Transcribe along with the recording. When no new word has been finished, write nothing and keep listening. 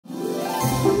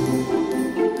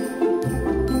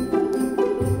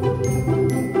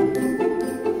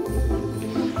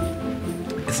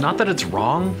It's not that it's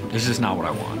wrong, it's just not what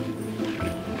I want.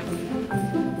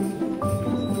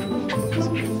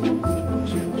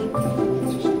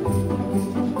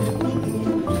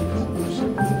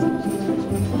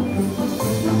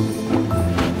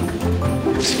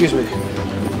 Excuse me.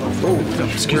 Oh,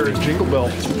 excuse me. Jingle bell.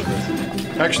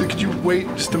 Actually, could you wait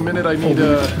just a minute? I need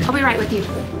I'll be right with you.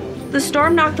 The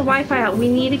storm knocked the Wi-Fi out. We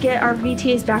need to get our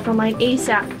VTAs back online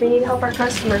ASAP. They need to help our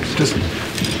customers. Just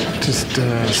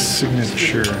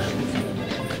signature.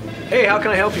 Hey, how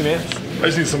can I help you, man? I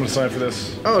just need someone to sign for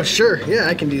this. Oh, sure. Yeah,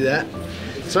 I can do that.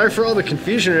 Sorry for all the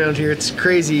confusion around here. It's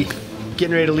crazy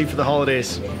getting ready to leave for the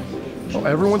holidays. Oh,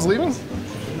 everyone's leaving?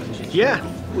 Yeah,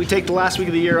 we take the last week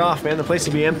of the year off, man. The place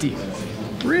will be empty.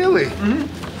 Really?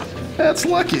 Mm-hmm. That's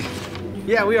lucky.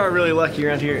 Yeah, we are really lucky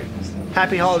around here.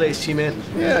 Happy holidays to you, man.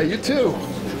 Yeah, you too.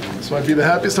 This might be the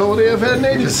happiest holiday I've had in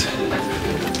ages.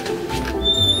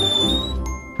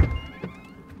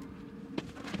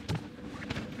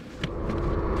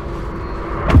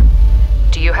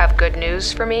 Do you have good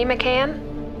news for me, McCann?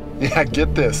 Yeah,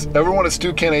 get this. Everyone at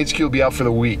Stukent HQ will be out for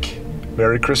the week.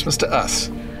 Merry Christmas to us.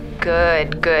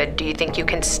 Good, good. Do you think you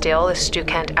can steal the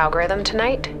Stukent algorithm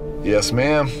tonight? Yes,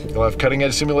 ma'am. You'll have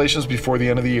cutting-edge simulations before the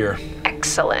end of the year.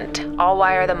 Excellent. I'll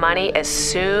wire the money as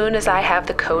soon as I have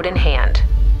the code in hand.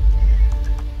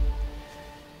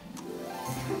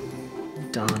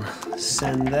 Done.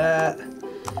 Send that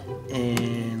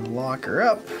and lock her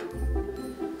up.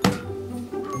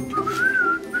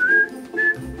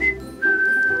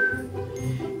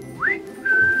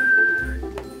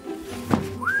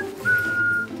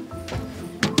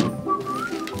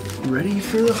 Ready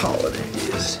for the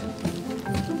holidays.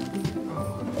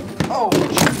 Oh,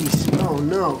 jeez. Oh,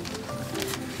 no.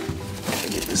 Gotta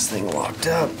get this thing locked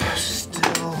up.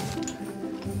 Still.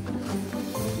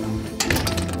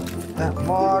 That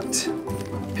locked.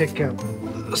 Pick up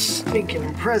the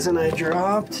stinking present I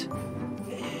dropped.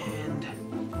 And.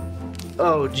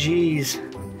 Oh, jeez.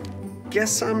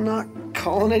 Guess I'm not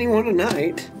calling anyone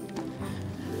tonight.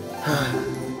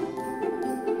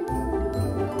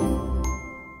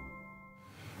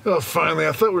 Oh, finally.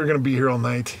 I thought we were going to be here all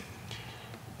night.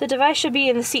 The device should be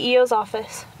in the CEO's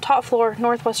office, top floor,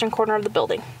 northwestern corner of the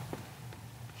building.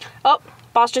 Oh,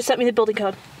 boss just sent me the building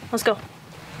code. Let's go.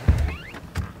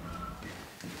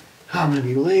 I'm gonna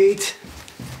be late.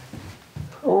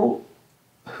 Oh,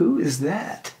 who is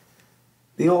that?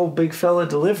 The old big fella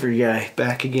delivery guy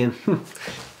back again.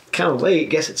 Kind of late,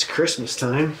 guess it's Christmas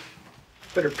time.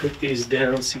 Better put these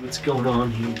down, see what's going on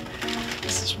here.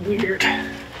 This is weird.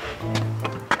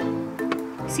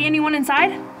 See anyone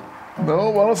inside?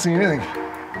 No, I don't see anything.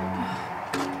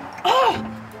 Oh!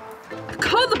 The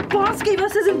code the boss gave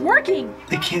us isn't working!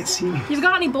 They can't see me. You've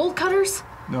got any bolt cutters?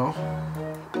 No.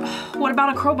 What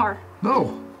about a crowbar?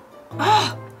 No.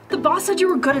 Oh, the boss said you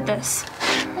were good at this.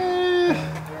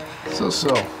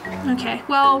 So. Okay,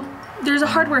 well, there's a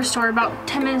hardware store about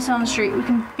 10 minutes down the street. We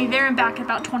can be there and back in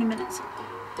about 20 minutes.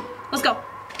 Let's go.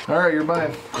 All right, you're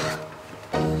mine.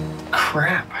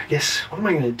 Crap, I guess, what am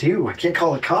I gonna do? I can't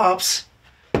call the cops.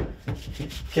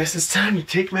 Guess it's time to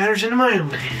take matters into my own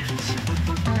hands.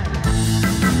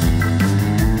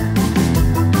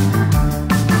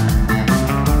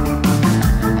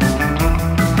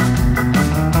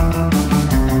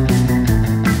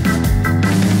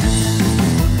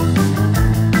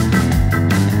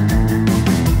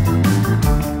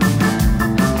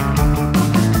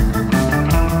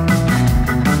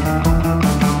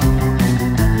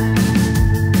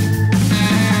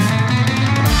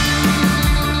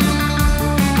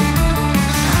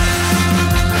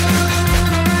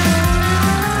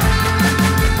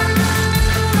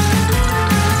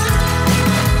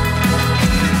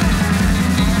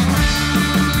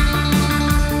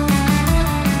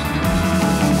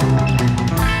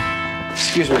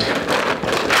 Excuse me.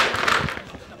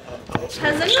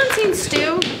 Has anyone seen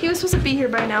Stu? He was supposed to be here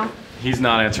by now. He's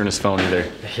not answering his phone either.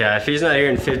 Yeah, if he's not here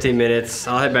in 15 minutes,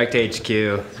 I'll head back to HQ.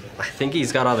 I think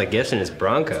he's got all the gifts in his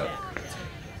Bronco.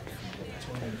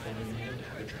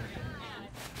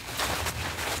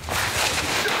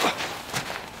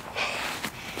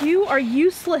 You are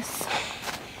useless.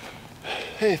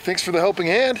 Hey, thanks for the helping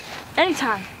hand.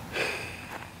 Anytime.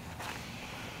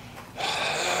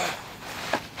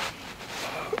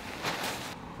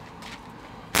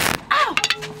 Ow!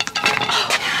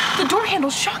 The door handle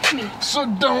shocked me. So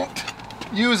don't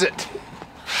use it.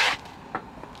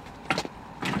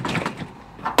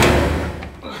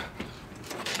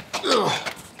 Ugh.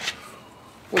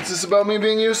 What's this about me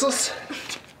being useless?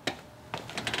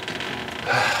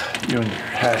 You and your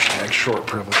hashtag short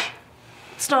privilege.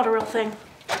 It's not a real thing.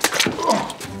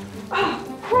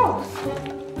 Oh, gross.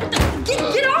 Get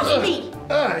Get off me!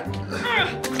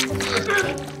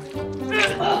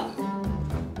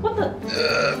 What the?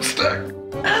 I'm stuck.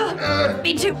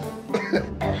 Me too.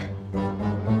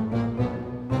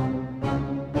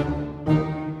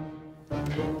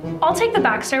 I'll take the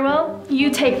back stairwell. You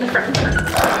take the front.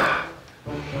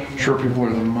 Sure, people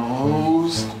are the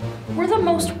most. We're the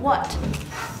most what?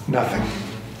 Nothing.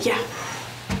 Yeah.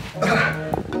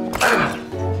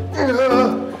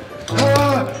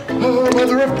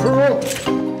 Mother of pearl.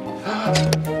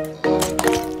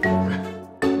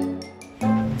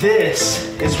 This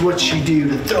is what you do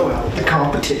to throw out the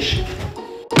competition.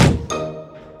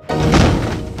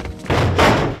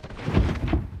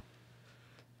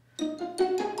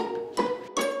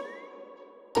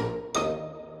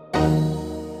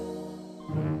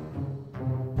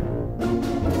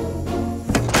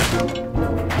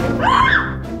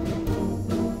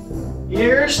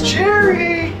 Here's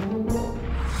Jerry!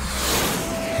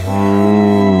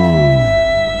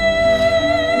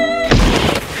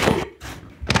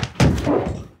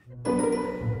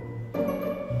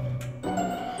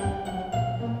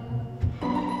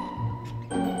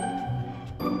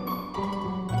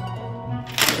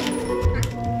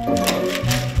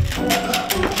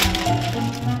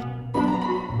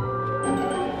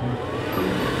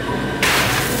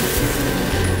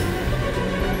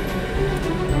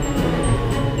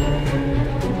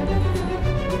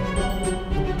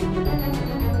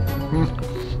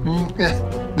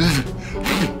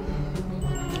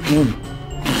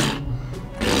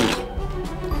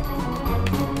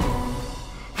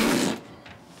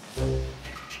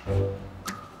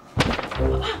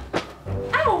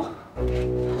 Ow!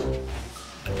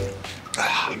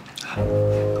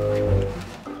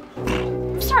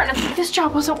 I'm starting to think this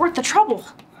job wasn't worth the trouble.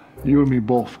 You and me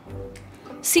both.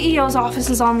 CEO's office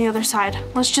is on the other side.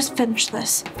 Let's just finish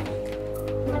this.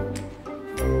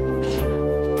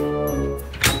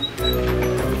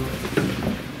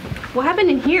 What happened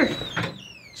in here?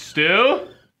 Stu?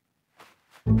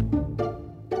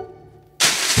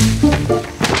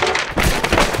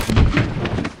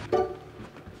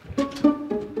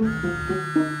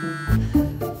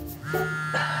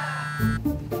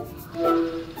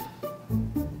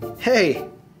 Hey,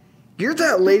 you're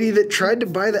that lady that tried to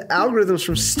buy the algorithms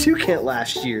from Stukent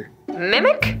last year.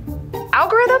 Mimic?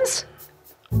 Algorithms?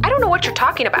 I don't know what you're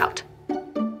talking about.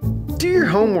 Do your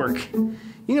homework.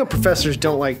 You know professors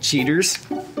don't like cheaters.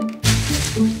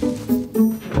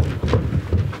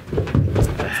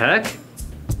 The heck?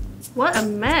 What a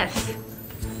mess.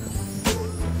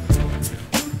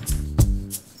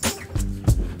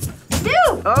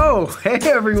 Dude! Oh, hey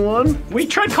everyone. We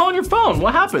tried calling your phone.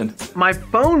 What happened? My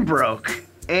phone broke.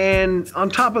 And on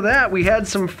top of that, we had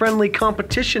some friendly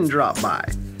competition drop by.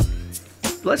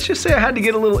 Let's just say I had to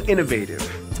get a little innovative.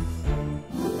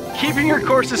 Keeping your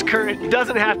courses current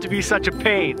doesn't have to be such a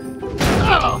pain.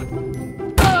 Oh!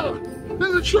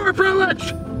 There's a sharp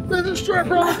relish! There's a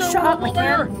sharp relish! Shut up,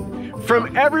 McCann.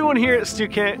 From everyone here at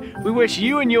Stukent, we wish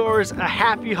you and yours a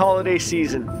happy holiday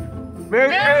season.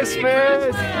 Merry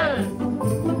Christmas!